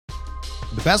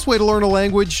The best way to learn a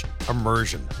language?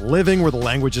 Immersion. Living where the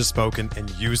language is spoken and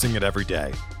using it every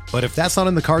day. But if that's not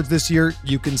in the cards this year,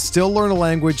 you can still learn a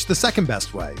language the second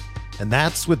best way, and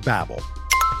that's with Babbel.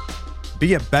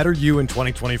 Be a better you in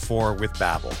 2024 with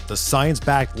Babbel, the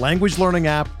science-backed language learning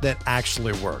app that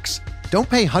actually works. Don't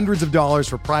pay hundreds of dollars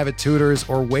for private tutors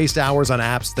or waste hours on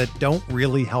apps that don't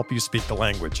really help you speak the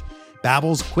language.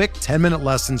 Babbel's quick 10-minute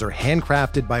lessons are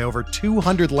handcrafted by over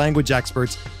 200 language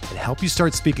experts that help you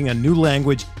start speaking a new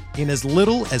language in as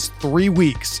little as 3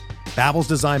 weeks. Babbel's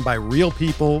designed by real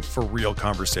people for real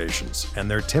conversations,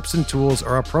 and their tips and tools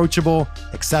are approachable,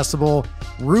 accessible,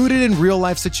 rooted in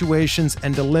real-life situations,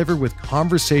 and delivered with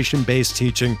conversation-based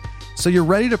teaching, so you're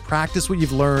ready to practice what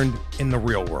you've learned in the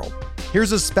real world.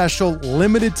 Here's a special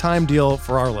limited-time deal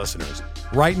for our listeners.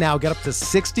 Right now, get up to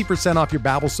 60% off your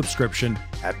Babbel subscription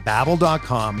at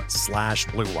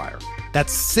babbel.com/Blue Wire.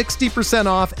 That's 60%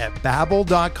 off at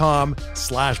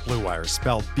babbel.com/Blue Wire,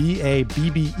 spelled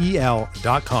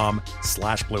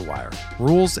BABBEL.com/Blue Wire.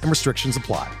 Rules and restrictions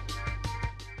apply.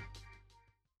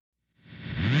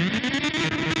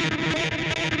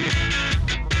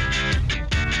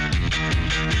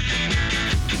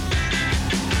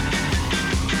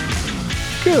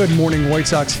 Good morning, White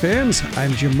Sox fans.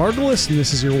 I'm Jim Margulis, and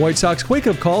this is your White Sox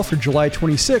wake-up call for July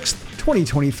 26th,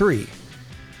 2023.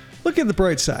 Look at the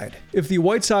bright side. If the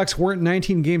White Sox weren't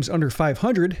 19 games under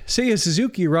 500, Seiya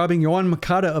Suzuki robbing Yoan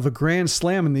Moncada of a grand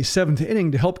slam in the 7th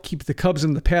inning to help keep the Cubs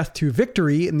on the path to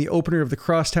victory in the opener of the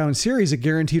Crosstown Series at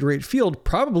Guaranteed Rate Field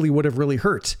probably would have really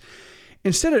hurt.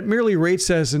 Instead, it merely rates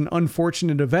as an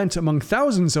unfortunate event among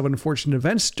thousands of unfortunate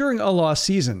events during a lost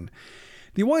season.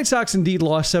 The White Sox indeed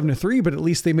lost 7-3, but at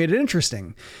least they made it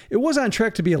interesting. It was on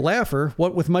track to be a laugher,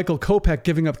 what with Michael Kopech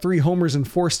giving up 3 homers and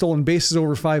 4 stolen bases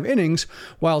over 5 innings,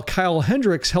 while Kyle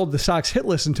Hendricks held the Sox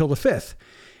hitless until the 5th.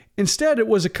 Instead, it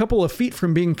was a couple of feet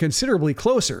from being considerably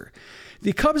closer.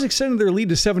 The Cubs extended their lead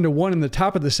to 7-1 in the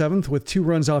top of the 7th with 2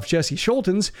 runs off Jesse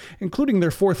Schultens, including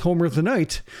their 4th homer of the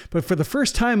night. But for the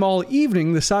first time all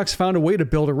evening, the Sox found a way to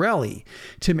build a rally.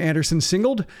 Tim Anderson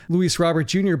singled, Luis Robert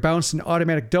Jr. bounced an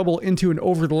automatic double into and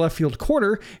over the left field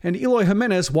corner, and Eloy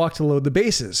Jimenez walked to load the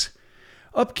bases.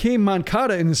 Up came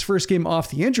Moncada in his first game off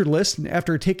the injured list, and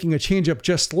after taking a changeup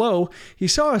just low, he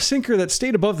saw a sinker that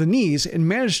stayed above the knees and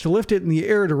managed to lift it in the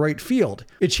air to right field.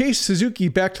 It chased Suzuki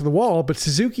back to the wall, but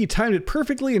Suzuki timed it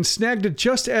perfectly and snagged it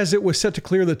just as it was set to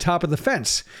clear the top of the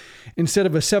fence. Instead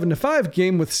of a 7-5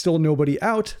 game with still nobody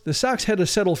out, the Sox had to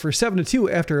settle for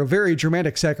 7-2 after a very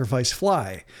dramatic sacrifice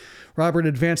fly. Robert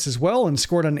advanced as well and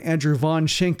scored on Andrew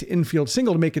Vaughn's shanked infield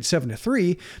single to make it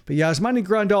 7-3, but Yasmani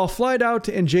Grandal flied out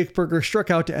and Jake Burger struck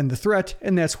out to end the threat,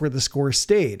 and that's where the score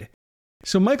stayed.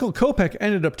 So Michael Kopech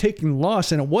ended up taking the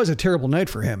loss, and it was a terrible night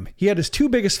for him. He had his 2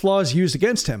 biggest flaws used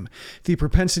against him, the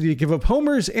propensity to give up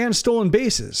homers and stolen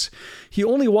bases. He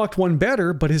only walked 1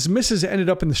 batter, but his misses ended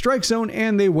up in the strike zone,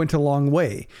 and they went a long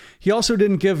way. He also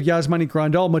didn't give Yasmani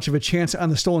Grandal much of a chance on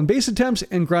the stolen base attempts,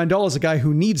 and Grandal is a guy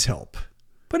who needs help.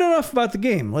 But enough about the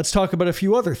game. Let's talk about a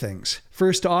few other things.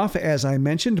 First off, as I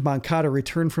mentioned, Moncada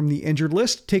returned from the injured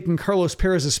list, taking Carlos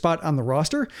Perez's spot on the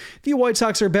roster. The White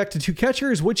Sox are back to 2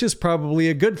 catchers, which is probably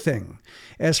a good thing.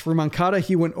 As for Moncada,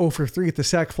 he went 0 for 3 at the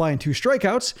sac fly and 2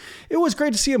 strikeouts. It was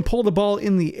great to see him pull the ball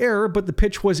in the air, but the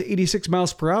pitch was 86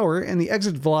 miles per hour and the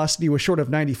exit velocity was short of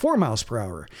 94 miles per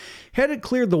hour. Had it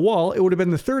cleared the wall, it would have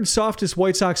been the 3rd softest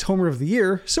White Sox homer of the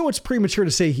year, so it's premature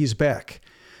to say he's back.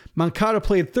 Moncada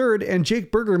played 3rd, and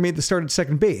Jake Burger made the start at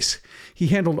second base. He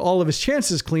handled all of his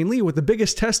chances cleanly, with the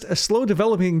biggest test a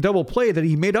slow-developing double play that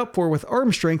he made up for with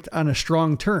arm strength on a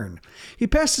strong turn. He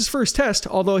passed his first test,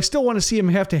 although I still want to see him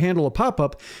have to handle a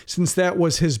pop-up, since that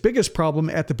was his biggest problem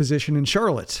at the position in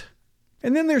Charlotte.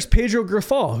 And then there's Pedro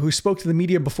Grifol, who spoke to the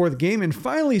media before the game and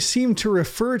finally seemed to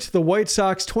refer to the White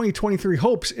Sox 2023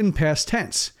 hopes in past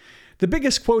tense. The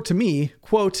biggest quote to me,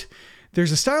 quote,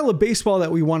 "There's a style of baseball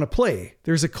that we want to play.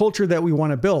 There's a culture that we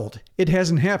want to build. It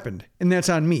hasn't happened, and that's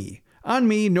on me. On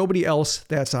me, nobody else,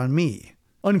 that's on me."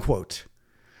 Unquote.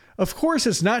 Of course,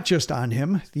 it's not just on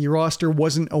him. The roster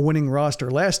wasn't a winning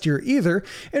roster last year either,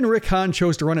 and Rick Hahn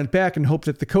chose to run it back and hope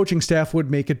that the coaching staff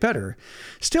would make it better.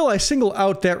 Still, I single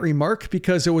out that remark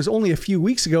because it was only a few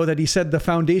weeks ago that he said the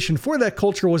foundation for that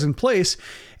culture was in place,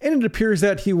 and it appears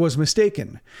that he was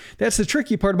mistaken. That's the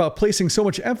tricky part about placing so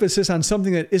much emphasis on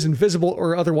something that isn't visible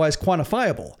or otherwise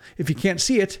quantifiable. If you can't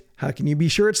see it, how can you be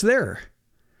sure it's there?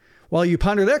 While you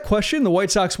ponder that question, the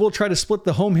White Sox will try to split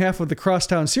the home half of the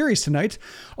Crosstown Series tonight,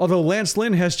 although Lance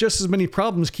Lynn has just as many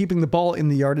problems keeping the ball in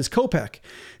the yard as Kopech.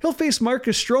 He'll face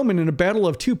Marcus Stroman in a battle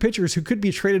of two pitchers who could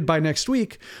be traded by next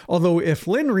week, although if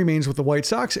Lynn remains with the White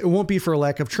Sox, it won't be for a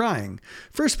lack of trying.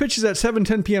 First pitch is at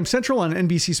 7:10 p.m. Central on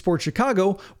NBC Sports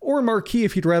Chicago, or Marquee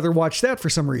if you'd rather watch that for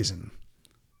some reason.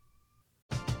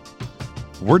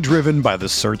 We're driven by the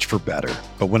search for better.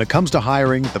 But when it comes to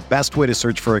hiring, the best way to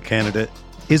search for a candidate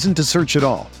isn't to search at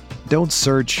all. Don't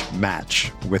search,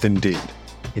 match with Indeed.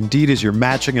 Indeed is your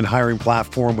matching and hiring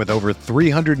platform with over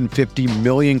 350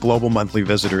 million global monthly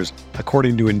visitors,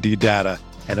 according to Indeed data,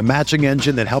 and a matching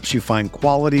engine that helps you find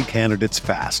quality candidates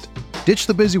fast. Ditch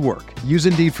the busy work. Use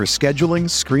Indeed for scheduling,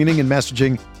 screening, and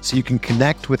messaging so you can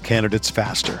connect with candidates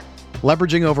faster.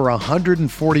 Leveraging over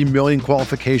 140 million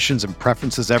qualifications and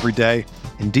preferences every day,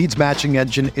 Indeed's matching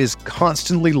engine is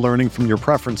constantly learning from your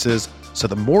preferences, so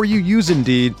the more you use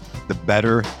Indeed, the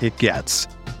better it gets.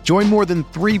 Join more than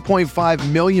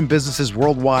 3.5 million businesses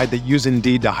worldwide that use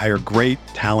Indeed to hire great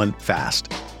talent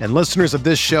fast. And listeners of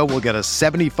this show will get a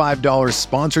 $75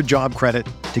 sponsored job credit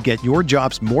to get your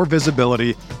jobs more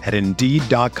visibility at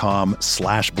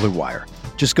Indeed.com/Blue Wire.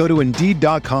 Just go to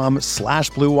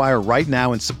Indeed.com/Blue Wire right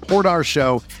now and support our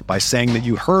show by saying that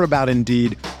you heard about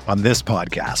Indeed on this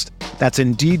podcast. That's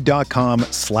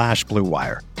Indeed.com/Blue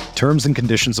Wire. Terms and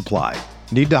conditions apply.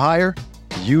 Need to hire?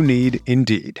 You need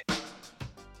Indeed.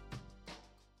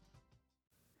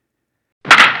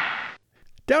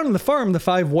 Down in the farm, the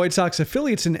 5 White Sox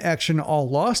affiliates in action all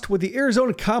lost, with the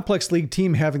Arizona Complex League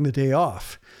team having the day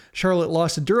off. Charlotte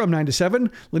lost to Durham 9-7.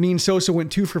 Lenyn Sosa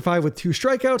went 2 for 5 with 2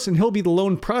 strikeouts, and he'll be the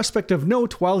lone prospect of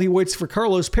note while he waits for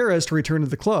Carlos Perez to return to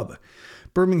the club.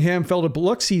 Birmingham fell to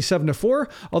Biloxi 7-4,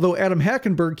 although Adam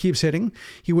Hackenberg keeps hitting.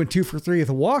 He went 2 for 3 with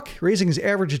a walk, raising his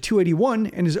average to 281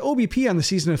 and his OBP on the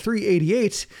season to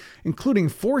 388, including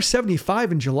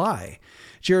 475 in July.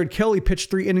 Jared Kelly pitched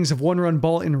 3 innings of 1-run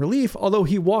ball in relief, although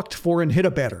he walked 4 and hit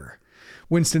a batter.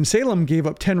 Winston-Salem gave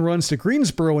up 10 runs to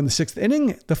Greensboro in the 6th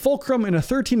inning, the fulcrum in a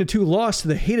 13-2 loss to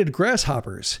the hated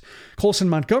Grasshoppers. Colson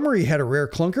Montgomery had a rare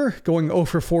clunker, going 0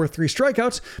 for 4 with 3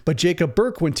 strikeouts, but Jacob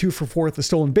Burke went 2 for 4 with the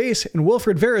stolen base, and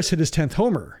Wilfred Veras hit his 10th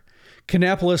homer.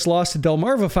 Kannapolis lost to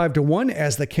Delmarva 5-1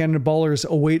 as the Cannonballers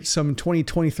await some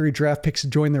 2023 draft picks to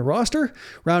join their roster.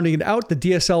 Rounding it out, the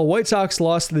DSL White Sox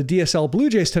lost to the DSL Blue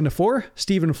Jays 10-4.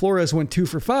 Steven Flores went 2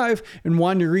 for 5, and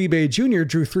Juan Uribe Jr.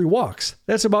 drew 3 walks.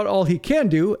 That's about all he can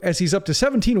do, as he's up to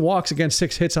 17 walks against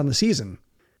 6 hits on the season.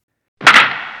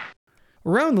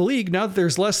 Around the league, now that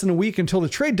there's less than a week until the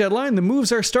trade deadline, the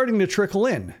moves are starting to trickle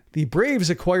in. The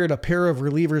Braves acquired a pair of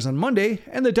relievers on Monday,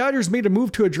 and the Dodgers made a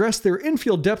move to address their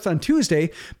infield depth on Tuesday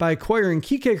by acquiring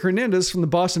Kike Hernandez from the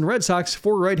Boston Red Sox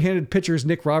for right-handed pitchers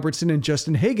Nick Robertson and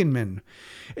Justin Hagenman.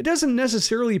 It doesn't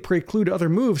necessarily preclude other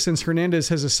moves since Hernandez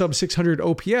has a sub-600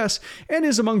 OPS and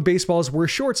is among baseball's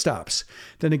worst shortstops.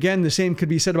 Then again, the same could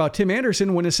be said about Tim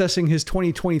Anderson when assessing his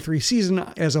 2023 season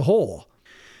as a whole.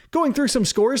 Going through some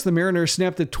scores, the Mariners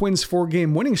snapped the Twins'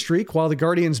 4-game winning streak while the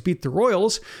Guardians beat the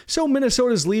Royals, so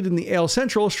Minnesota's lead in the AL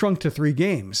Central shrunk to 3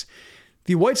 games.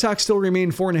 The White Sox still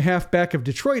remain 4.5 back of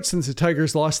Detroit since the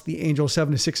Tigers lost the Angels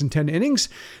 7-6 in 10 innings.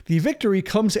 The victory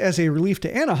comes as a relief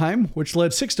to Anaheim, which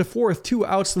led 6-4 with 2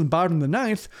 outs in the bottom of the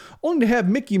 9th, only to have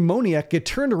Mickey Moniak get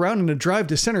turned around in a drive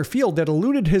to center field that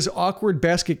eluded his awkward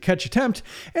basket catch attempt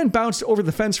and bounced over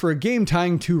the fence for a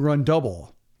game-tying 2-run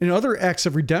double. In other acts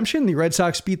of redemption, the Red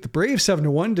Sox beat the Braves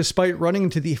 7-1 despite running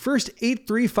into the first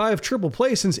 8-3-5 triple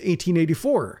play since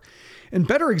 1884. In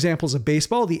better examples of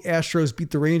baseball, the Astros beat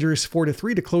the Rangers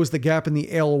 4-3 to close the gap in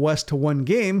the AL West to 1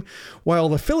 game, while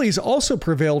the Phillies also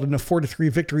prevailed in a 4-3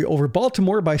 victory over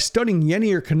Baltimore by stunning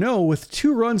Yennier Cano with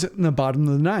 2 runs in the bottom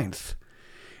of the 9th.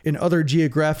 In other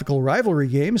geographical rivalry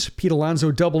games, Pete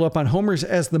Alonso doubled up on homers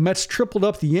as the Mets tripled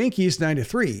up the Yankees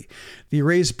 9-3. The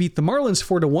Rays beat the Marlins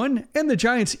 4-1, and the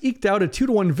Giants eked out a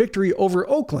 2-1 victory over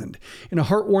Oakland. In a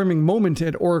heartwarming moment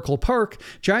at Oracle Park,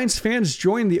 Giants fans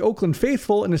joined the Oakland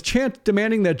faithful in a chant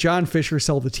demanding that John Fisher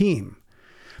sell the team.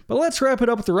 But let's wrap it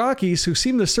up with the Rockies, who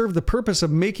seem to serve the purpose of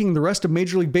making the rest of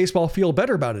Major League Baseball feel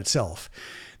better about itself.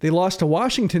 They lost to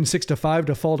Washington 6-5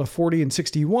 to fall to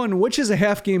 40-61, which is a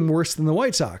half game worse than the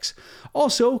White Sox.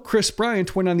 Also, Chris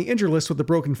Bryant went on the injured list with a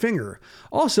broken finger.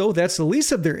 Also, that's the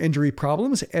least of their injury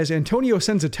problems, as Antonio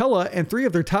Senzatella and 3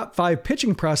 of their top 5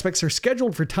 pitching prospects are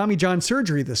scheduled for Tommy John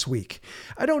surgery this week.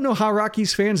 I don't know how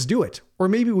Rockies fans do it, or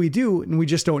maybe we do and we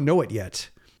just don't know it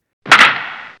yet.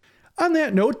 On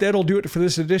that note, that'll do it for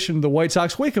this edition of the White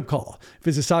Sox Wake Up Call.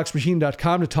 Visit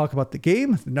SoxMachine.com to talk about the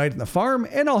game, the night in the farm,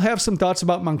 and I'll have some thoughts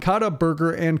about Moncada,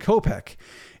 Berger, and Kopech.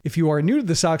 If you are new to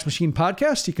the Sox Machine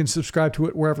podcast, you can subscribe to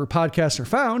it wherever podcasts are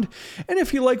found. And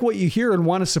if you like what you hear and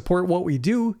want to support what we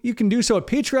do, you can do so at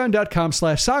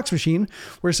patreon.com/SoxMachine,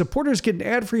 where supporters get an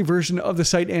ad-free version of the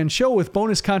site and show with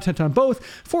bonus content on both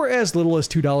for as little as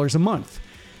 $2 a month.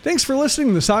 Thanks for listening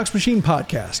to the Sox Machine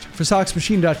podcast. For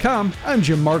SoxMachine.com, I'm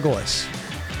Jim Margulis.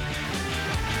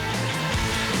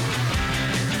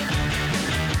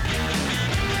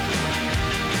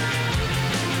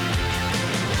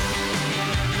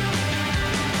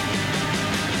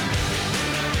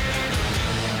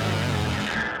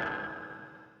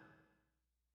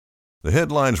 The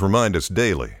headlines remind us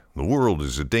daily, the world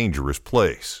is a dangerous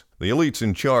place. The elites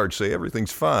in charge say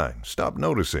everything's fine, stop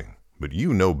noticing. But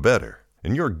you know better.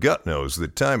 And your gut knows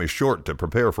that time is short to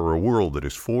prepare for a world that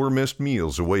is 4 missed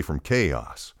meals away from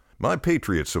chaos. My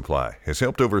Patriot Supply has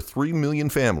helped over 3 million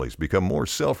families become more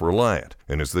self-reliant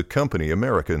and is the company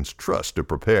Americans trust to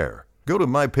prepare. Go to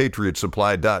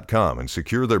MyPatriotSupply.com and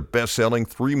secure their best-selling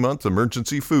 3-month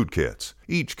emergency food kits.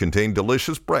 Each contain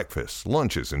delicious breakfasts,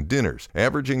 lunches, and dinners,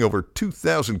 averaging over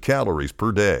 2,000 calories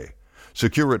per day.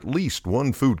 Secure at least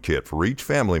 1 food kit for each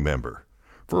family member.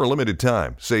 For a limited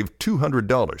time, save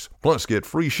 $200, plus get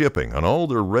free shipping on all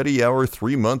their Ready Hour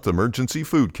 3-month emergency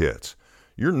food kits.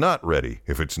 You're not ready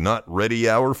if it's not Ready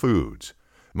Hour Foods.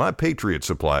 My Patriot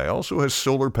Supply also has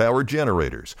solar power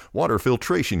generators, water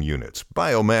filtration units,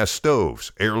 biomass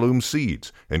stoves, heirloom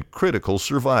seeds, and critical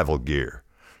survival gear.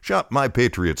 Shop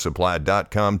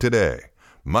MyPatriotSupply.com today.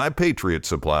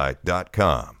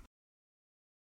 MyPatriotSupply.com.